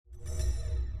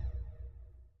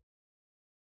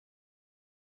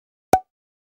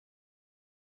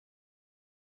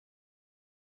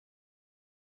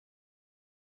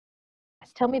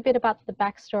yes, tell me a bit about the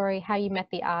backstory, how you met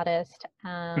the artist,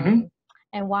 Hmm.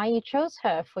 and why you chose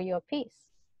her for your piece.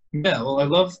 Yeah, well, I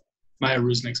love Maja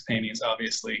Ruznic's paintings,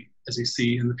 obviously, as you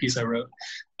see in the piece I wrote.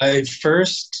 I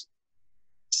first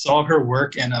saw her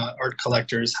work in an art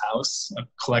collector's house, a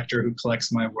collector who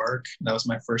collects my work. That was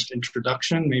my first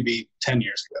introduction, maybe 10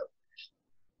 years ago.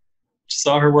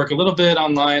 Saw her work a little bit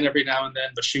online every now and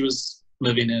then, but she was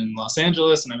living in Los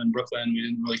Angeles and I'm in Brooklyn. We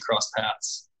didn't really cross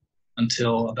paths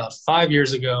until about 5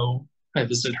 years ago. I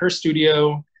visited her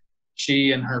studio.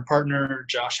 She and her partner,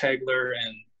 Josh Hagler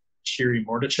and Shiri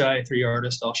Mordechai, three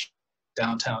artists, all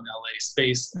downtown LA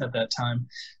space at that time.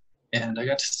 And I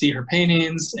got to see her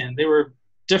paintings, and they were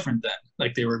different then.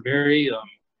 Like, they were very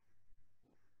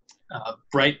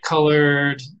bright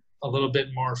colored, a little bit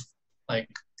more like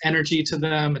energy to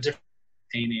them, a different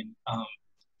painting.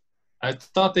 I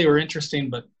thought they were interesting,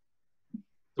 but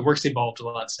the work's evolved a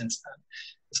lot since then.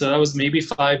 So that was maybe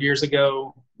 5 years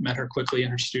ago. Met her quickly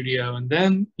in her studio. And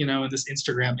then, you know, in this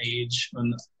Instagram age, when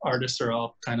the artists are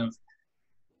all kind of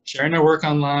sharing their work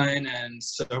online and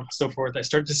so forth, I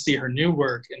started to see her new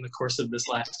work in the course of this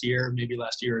last year, maybe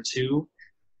last year or two,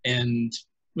 and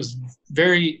was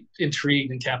very intrigued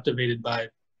and captivated by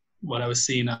what I was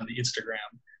seeing on the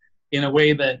Instagram in a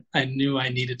way that I knew I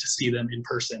needed to see them in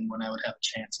person when I would have a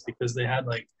chance, because they had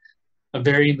like a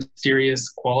very mysterious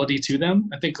quality to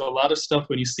them. I think a lot of stuff,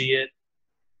 when you see it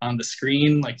on the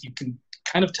screen, like, you can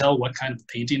kind of tell what kind of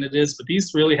painting it is, but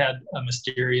these really had a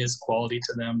mysterious quality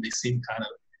to them. They seemed kind of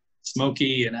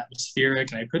smoky and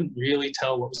atmospheric, and I couldn't really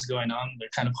tell what was going on. They're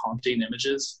kind of haunting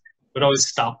images. It would always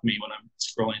stop me when I'm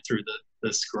scrolling through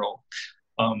the scroll.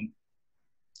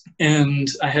 And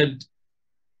I had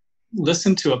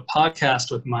listened to a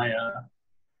podcast with my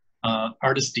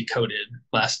Artist Decoded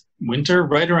last winter,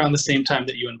 right around the same time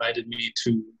that you invited me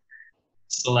to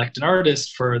select an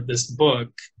artist for this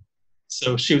book.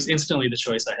 So she was instantly the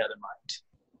choice I had in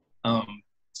mind.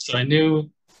 So I knew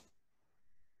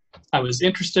I was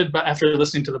interested, but after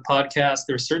listening to the podcast,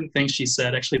 there were certain things she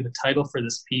said. Actually, the title for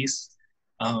this piece,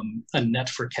 A Net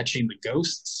for Catching the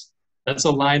Ghosts, that's a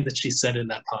line that she said in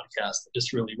that podcast that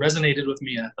just really resonated with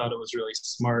me, and I thought it was really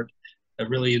smart, a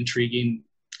really intriguing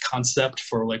concept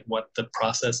for like what the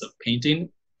process of painting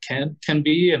can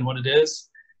be and what it is.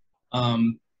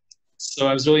 So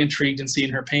I was really intrigued in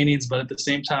seeing her paintings, but at the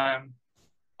same time,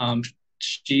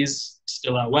 she's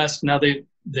still out west. Now they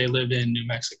live in New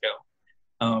Mexico.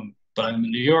 But I'm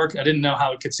in New York. I didn't know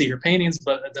how I could see her paintings,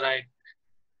 but then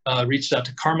I reached out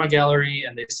to Karma Gallery,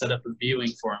 and they set up a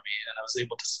viewing for me, and I was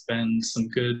able to spend some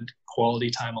good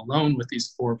quality time alone with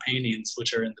these 4 paintings,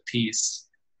 which are in the piece,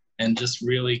 and just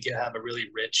really have a really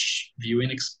rich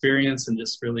viewing experience and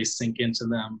just really sink into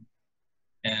them,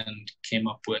 and came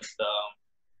up with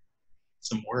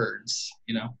some words,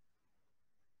 you know?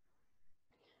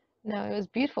 No, it was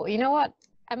beautiful. You know what?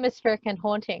 Atmospheric and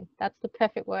haunting. That's the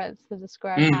perfect words to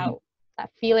describe how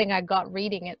that feeling I got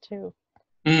reading it too.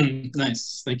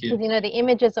 Nice, thank you. Because, you know, the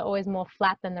images are always more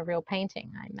flat than the real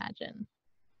painting, I imagine.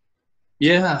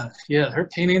 Yeah, her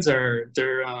paintings they're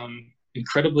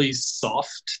incredibly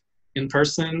soft in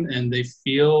person, and they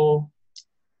feel,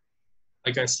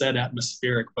 like I said,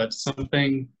 atmospheric, but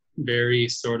something very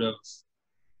sort of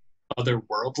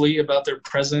otherworldly about their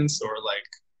presence, or like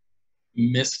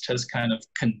mist has kind of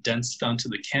condensed onto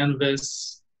the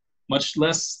canvas, much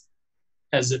less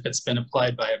as if it's been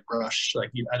applied by a brush.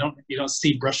 Like, you don't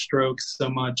see brush strokes so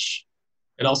much.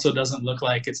 It also doesn't look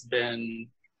like it's been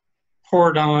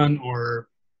poured on or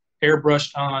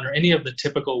airbrushed on, or any of the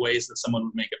typical ways that someone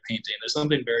would make a painting. There's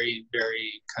something very,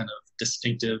 very kind of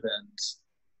distinctive and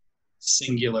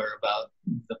singular about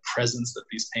the presence that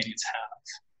these paintings have.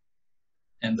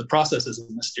 And the process is a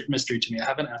mystery to me. I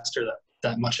haven't asked her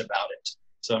that much about it.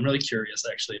 So I'm really curious,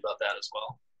 actually, about that as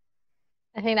well.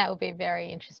 I think that would be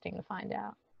very interesting to find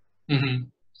out. Mm-hmm.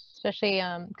 Especially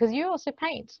because you also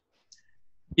paint.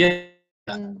 Yeah.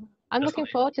 And I'm looking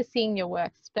forward to seeing your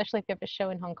work, especially if you have a show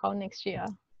in Hong Kong next year.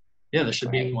 Yeah, there should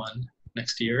be one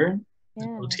next year,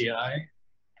 yeah. OTI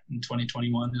in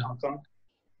 2021 in Hong Kong.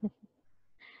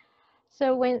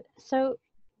 So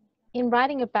in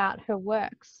writing about her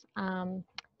works,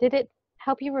 did it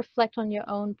help you reflect on your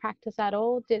own practice at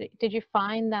all? Did you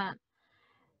find that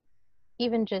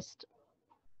even just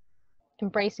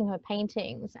embracing her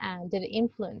paintings, and did it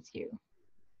influence you?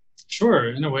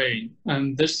 Sure, in a way.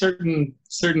 There's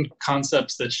certain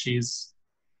concepts that she's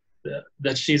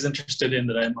interested in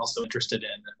that I'm also interested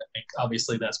in, and I think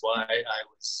obviously that's why I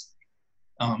was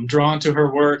drawn to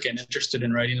her work and interested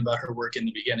in writing about her work in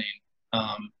the beginning.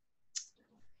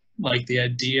 Like the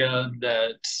idea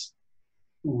that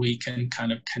we can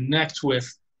kind of connect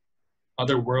with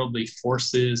otherworldly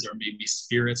forces or maybe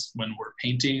spirits when we're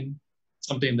painting.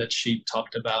 Something that she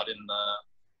talked about in the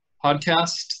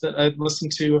podcast that I've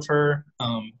listened to of her.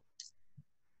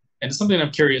 And it's something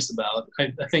I'm curious about.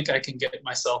 I think I can get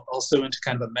myself also into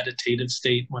kind of a meditative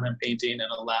state when I'm painting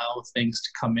and allow things to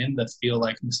come in that feel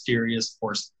like mysterious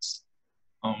forces.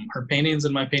 Her paintings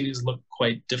and my paintings look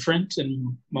quite different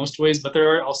in most ways, but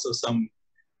there are also some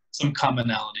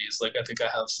commonalities. Like I think I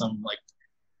have some like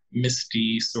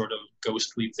misty sort of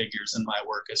ghostly figures in my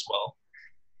work as well.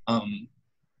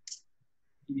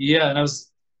 Yeah, and I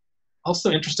was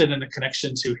also interested in the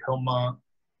connection to Hilma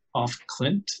Off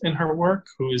Clint in her work,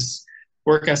 whose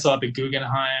work I saw at the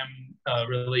Guggenheim, a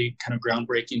really kind of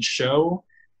groundbreaking show,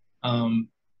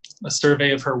 a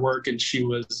survey of her work, and she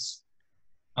was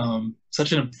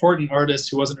such an important artist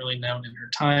who wasn't really known in her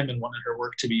time and wanted her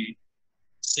work to be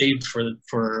saved for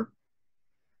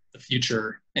the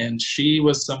future. And she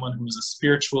was someone who was a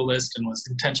spiritualist and was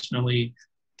intentionally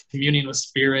communing with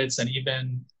spirits, and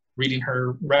even reading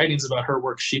her writings about her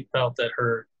work, she felt that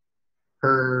her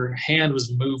hand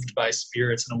was moved by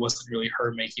spirits and it wasn't really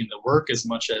her making the work as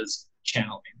much as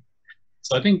channeling.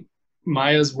 So I think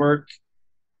Maja's work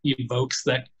evokes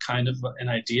that kind of an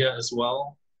idea as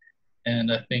well.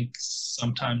 And I think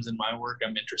sometimes in my work,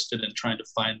 I'm interested in trying to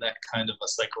find that kind of a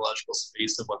psychological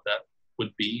space of what that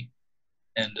would be,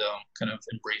 and kind of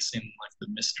embracing like the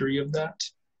mystery of that.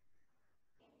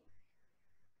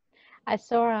 I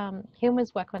saw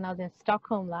Hilma's work when I was in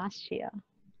Stockholm last year.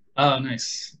 Oh,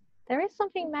 nice. There is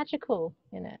something magical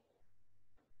in it.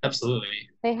 Absolutely.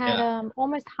 They had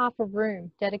almost half a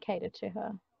room dedicated to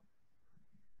her.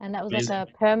 And that was Amazing. like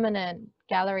a permanent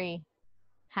gallery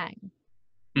hang.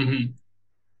 Mm-hmm.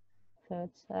 So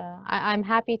it's I'm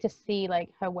happy to see like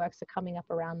her works are coming up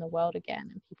around the world again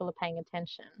and people are paying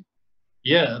attention.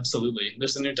 Yeah, absolutely.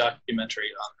 There's a new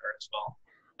documentary on her as well.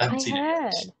 I haven't seen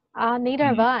it yet. Neither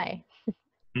have I.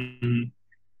 Mm-hmm.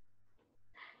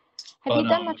 Have you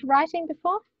done much writing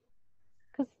before?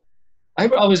 I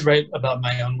always write about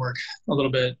my own work a little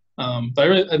bit, but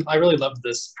I really love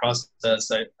this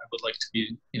process. I would like to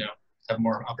be, have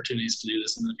more opportunities to do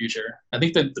this in the future. I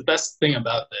think that the best thing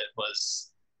about it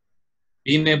was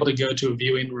being able to go to a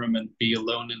viewing room and be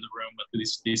alone in the room with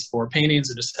these 4 paintings,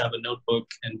 and just have a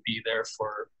notebook and be there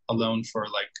alone for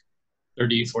like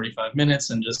 30, 45 minutes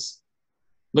and just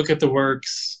look at the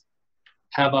works,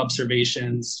 have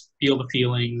observations, feel the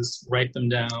feelings, write them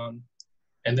down,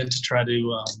 and then to try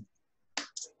to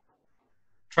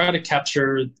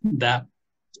capture that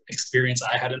experience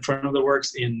I had in front of the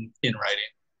works in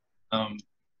writing.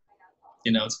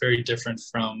 It's very different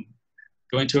from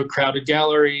going to a crowded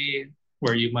gallery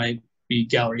where you might be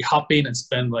gallery hopping and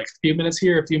spend like a few minutes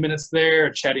here, a few minutes there,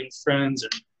 chatting with friends or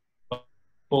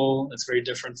people. It's very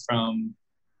different from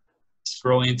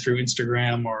scrolling through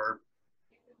Instagram or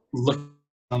looking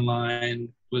online.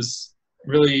 It was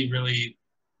really, really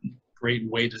great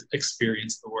way to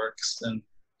experience the works, and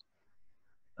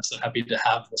I'm so happy to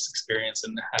have this experience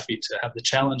and happy to have the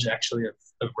challenge actually of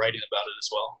writing about it as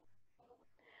well.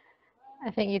 I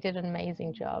think you did an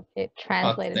amazing job. It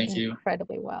translated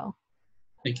incredibly well.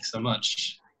 Thank you so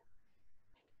much.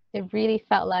 It really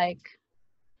felt like,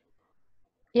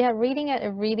 reading it, it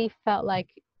really felt like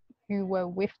you were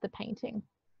with the painting.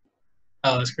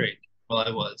 Oh, that's great. Well,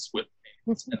 I was with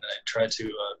paintings, and I tried to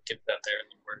get that there in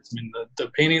the words. I mean, the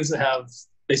paintings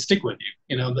they stick with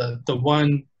you. The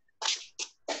one,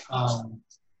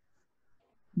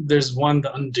 there's one,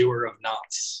 The Undoer of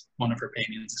Knots, one of her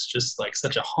paintings. It's just like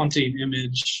such a haunting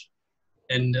image.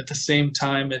 And at the same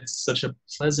time, it's such a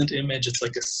pleasant image. It's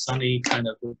like a sunny kind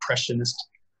of impressionist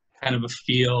kind of a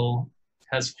feel.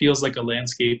 Feels like a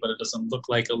landscape, but it doesn't look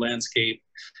like a landscape.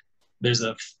 There's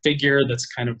a figure that's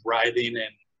kind of writhing in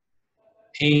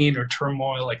pain or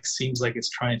turmoil, like seems like it's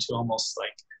trying to almost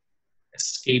like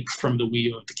escape from the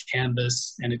weave of the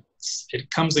canvas, and it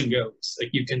comes and goes.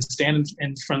 Like you can stand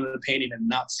in front of the painting and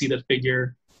not see the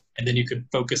figure, and then you could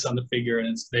focus on the figure and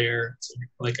it's there. It's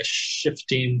like a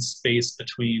shifting space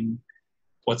between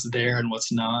what's there and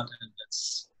what's not,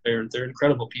 and they're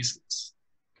incredible pieces.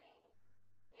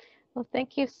 Well,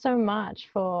 thank you so much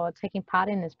for taking part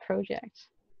in this project.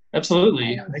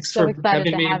 Absolutely. Thanks for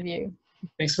having me. Have you.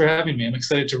 Thanks for having me. I'm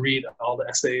excited to read all the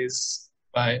essays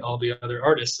by all the other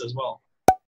artists as well.